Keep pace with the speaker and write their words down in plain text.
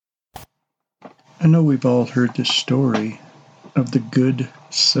I know we've all heard the story of the Good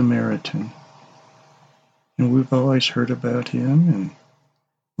Samaritan, and we've always heard about him and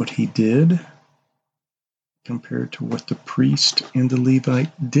what he did compared to what the priest and the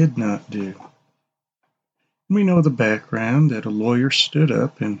Levite did not do. We know the background that a lawyer stood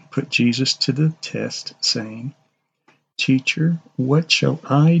up and put Jesus to the test, saying, "Teacher, what shall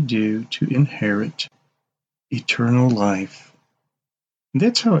I do to inherit eternal life?" And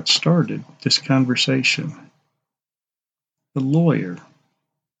that's how it started, this conversation. The lawyer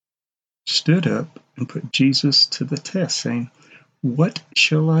stood up and put Jesus to the test, saying, "What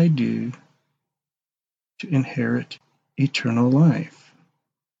shall I do to inherit eternal life?"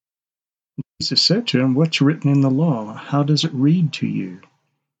 Jesus said to him, "What's written in the law? How does it read to you?"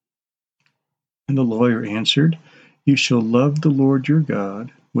 And the lawyer answered, "You shall love the Lord your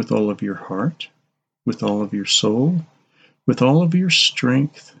God with all of your heart, with all of your soul, with all of your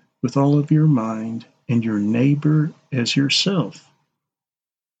strength, with all of your mind, and your neighbor as yourself."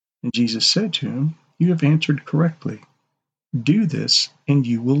 And Jesus said to him, "You have answered correctly. Do this, and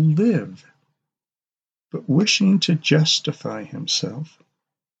you will live." But wishing to justify himself,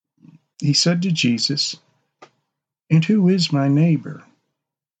 he said to Jesus, "And who is my neighbor?"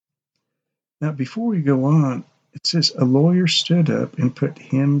 Now, before we go on, it says a lawyer stood up and put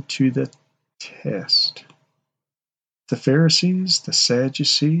him to the test. The Pharisees, the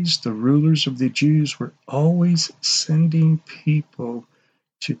Sadducees, the rulers of the Jews were always sending people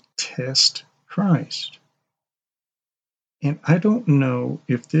to test Christ. And I don't know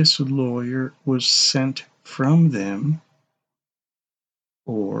if this lawyer was sent from them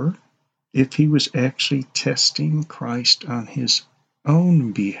or if he was actually testing Christ on his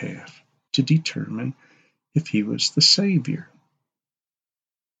own behalf to determine if he was the Savior.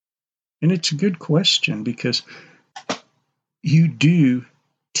 And it's a good question because you do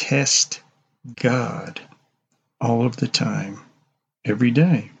test God all of the time, every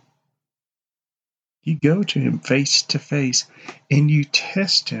day. You go to him face to face and you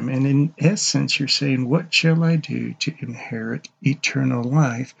test him. And in essence, you're saying, "What shall I do to inherit eternal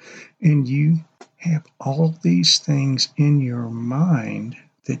life?" And you have all these things in your mind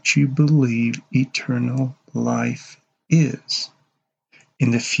that you believe eternal life is in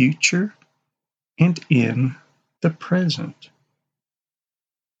the future and in the present.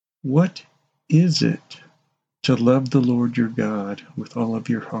 What is it to love the Lord your God with all of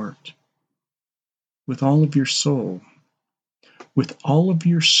your heart, with all of your soul, with all of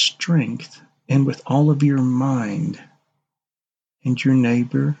your strength, and with all of your mind, and your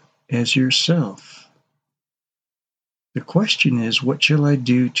neighbor as yourself? The question is, what shall I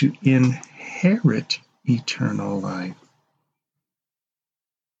do to inherit eternal life?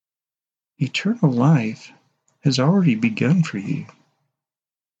 Eternal life has already begun for you.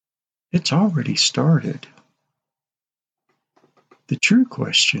 It's already started. The true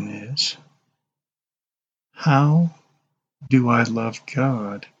question is, how do I love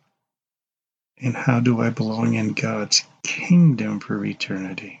God? And how do I belong in God's kingdom for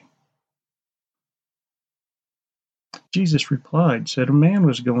eternity? Jesus replied, said, "A man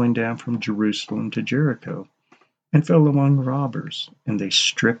was going down from Jerusalem to Jericho and fell among robbers, and they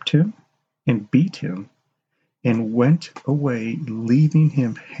stripped him and beat him and went away, leaving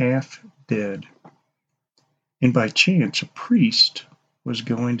him half dead. And by chance a priest was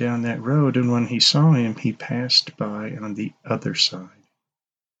going down that road, and when he saw him, he passed by on the other side.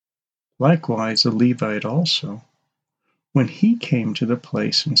 Likewise, a Levite also, when he came to the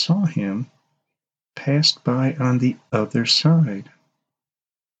place and saw him, passed by on the other side.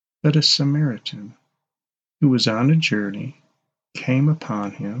 But a Samaritan, who was on a journey, came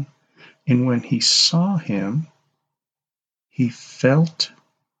upon him, and when he saw him, he felt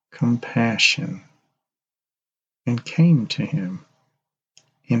compassion and came to him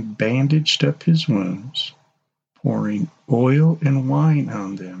and bandaged up his wounds, pouring oil and wine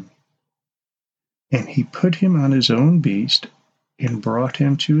on them. And he put him on his own beast and brought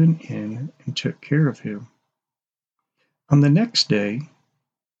him to an inn and took care of him. On the next day,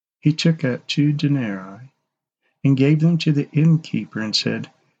 he took out 2 denarii and gave them to the innkeeper and said,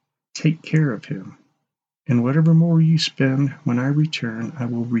 'Take care of him, and whatever more you spend when I return, I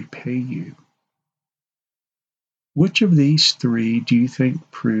will repay you.' Which of these 3 do you think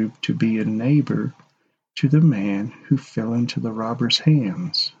proved to be a neighbor to the man who fell into the robber's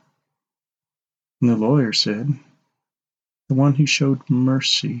hands?" And the lawyer said, "The one who showed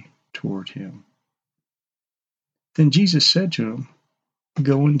mercy toward him." Then Jesus said to him,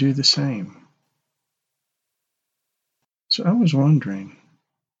 "Go and do the same." So I was wondering,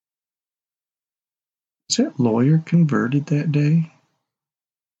 was that lawyer converted that day?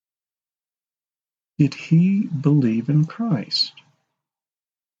 Did he believe in Christ?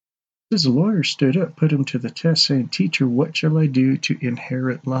 His lawyer stood up, put him to the test, saying, "Teacher, what shall I do to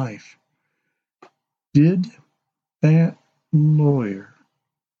inherit life?" Did that lawyer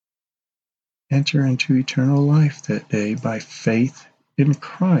enter into eternal life that day by faith in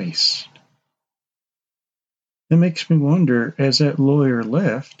Christ? It makes me wonder, as that lawyer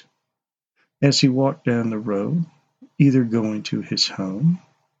left, as he walked down the road, either going to his home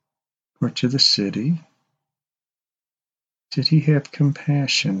or to the city, did he have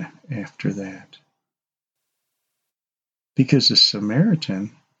compassion after that? Because the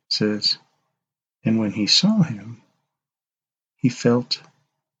Samaritan says, and when he saw him, he felt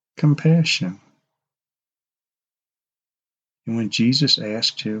compassion. And when Jesus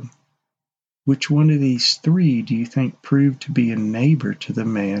asked him, "Which one of these three do you think proved to be a neighbor to the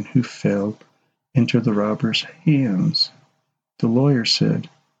man who fell into the robber's hands?" the lawyer said,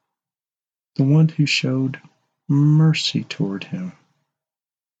 "The one who showed mercy toward him."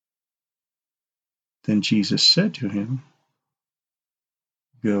 Then Jesus said to him,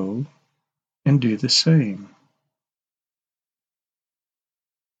 "Go and do the same."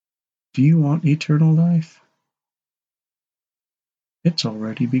 Do you want eternal life? It's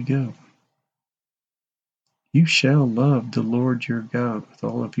already begun. You shall love the Lord your God with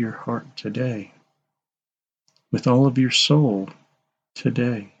all of your heart today, with all of your soul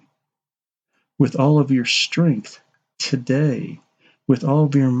today, with all of your strength today, with all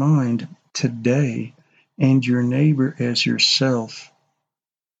of your mind today, and your neighbor as yourself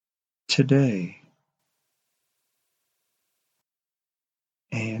today.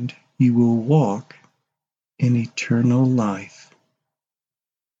 And you will walk in eternal life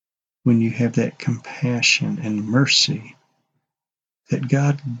when you have that compassion and mercy that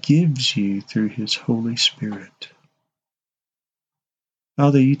God gives you through His Holy Spirit.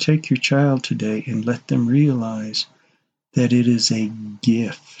 Father, you take your child today and let them realize that it is a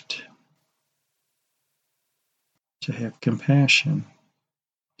gift to have compassion.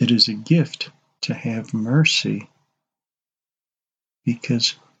 It is a gift to have mercy,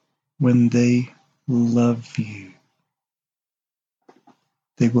 because when they love you,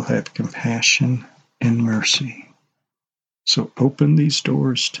 they will have compassion and mercy. So open these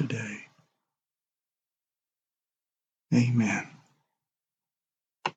doors today. Amen.